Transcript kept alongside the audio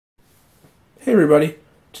Hey everybody,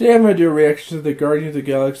 today I'm going to do a reaction to the Guardians of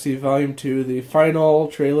the Galaxy Volume 2, the final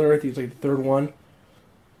trailer. I think it's like the third one.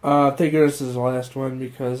 Thank goodness this is the last one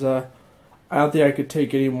because I don't think I could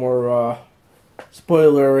take any more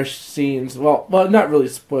spoilerish scenes. Well, not really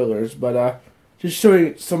spoilers, but just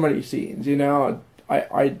showing so many scenes, you know.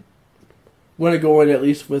 I want to go in at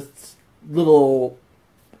least with little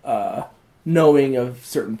knowing of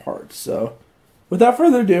certain parts. So, without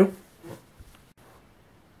further ado,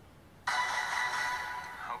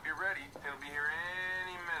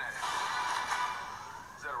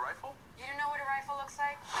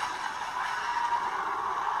 like?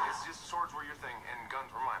 It's just swords were your thing and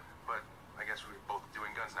guns were mine. But I guess we're both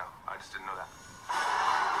doing guns now. I just didn't know that.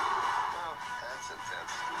 Oh, that's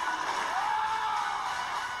intense.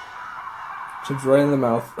 Chips right in the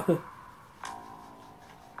mouth.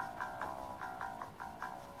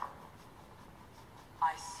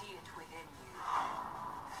 I see it within you.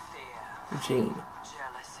 Fear. Gene.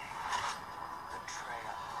 Jealousy.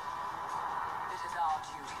 Betrayal. It is our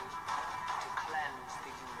duty to cleanse the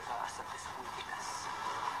universe of this weakness.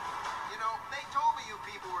 You know, they told me you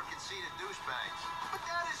people were conceited douchebags. But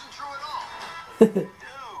that isn't true at all. Dude.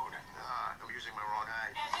 I'm using my wrong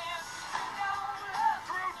eye.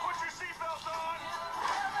 Drew, put your seatbelt on!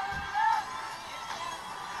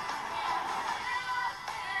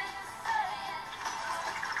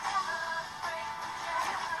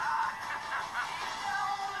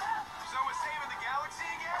 So we're saving the galaxy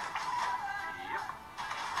again? Yep.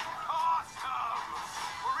 Awesome!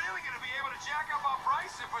 We're really gonna be able to jack up our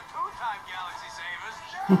price if we're two-time galaxy savers.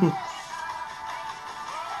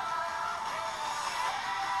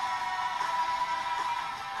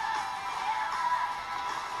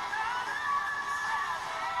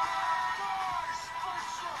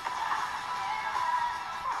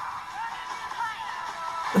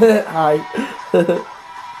 Hi.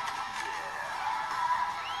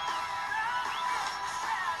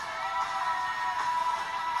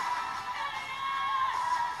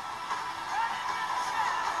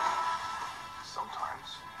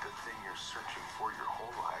 Sometimes the thing you're searching for your whole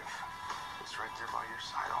life is right there by your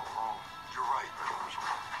side all along. You're right.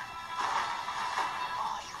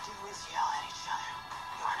 All you do is yell at each other.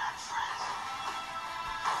 You're not friends.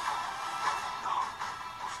 No,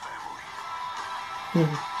 we're family.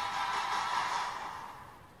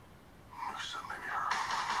 Except maybe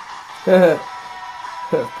her.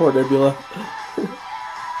 Poor Nebula.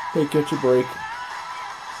 Hey, catch a break.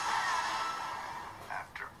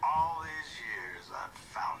 After all these years, I've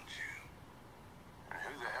found you. And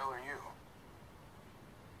who the hell are you?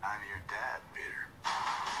 I'm your dad, Peter.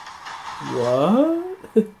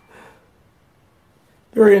 What?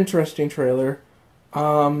 Very interesting trailer.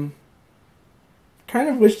 Kind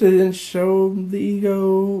of wish they didn't show the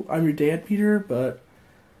ego, I'm your dad, Peter, but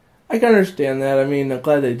I can understand that. I mean, I'm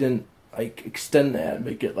glad they didn't, like, extend that and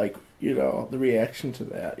make it, like, you know, the reaction to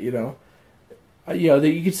that, you know. You know,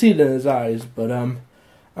 you can see it in his eyes, but, I'm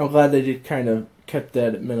glad they did kind of kept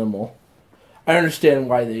that at minimal. I understand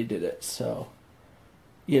why they did it, so,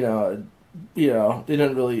 you know, they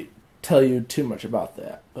didn't really tell you too much about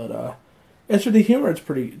that, but, as for the humor, it's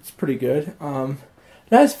pretty good.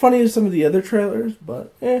 Not as funny as some of the other trailers,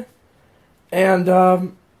 but eh. And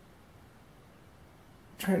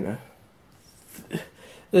trying to.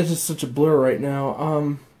 This is such a blur right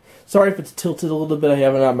now. Sorry if it's tilted a little bit. I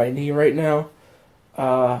have it on my knee right now.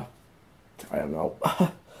 I don't know.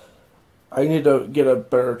 I need to get a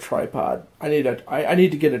better tripod. I need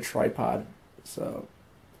to get a tripod. So.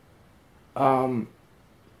 I'm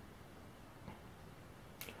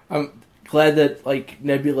glad that, like,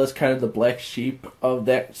 Nebula's kind of the black sheep of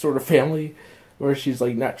that sort of family, where she's,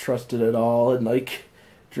 like, not trusted at all, and, like,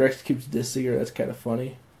 Drax keeps dissing her. That's kind of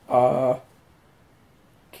funny. I'm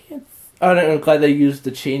glad they used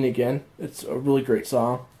the chain again. It's a really great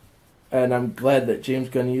song, and I'm glad that James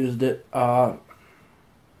Gunn used it. Not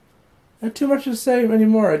too much to say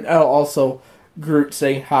anymore. And also, Groot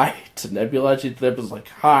saying hi to Nebula. Nebula's like,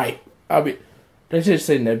 hi. I mean, did I just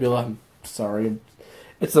say Nebula? I'm sorry.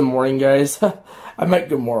 It's the morning, guys. I meant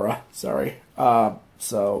Gamora. Sorry. Lot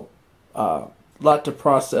to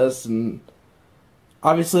process, and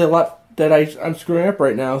obviously a lot that I'm screwing up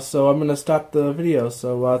right now, so I'm going to stop the video.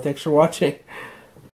 So, thanks for watching.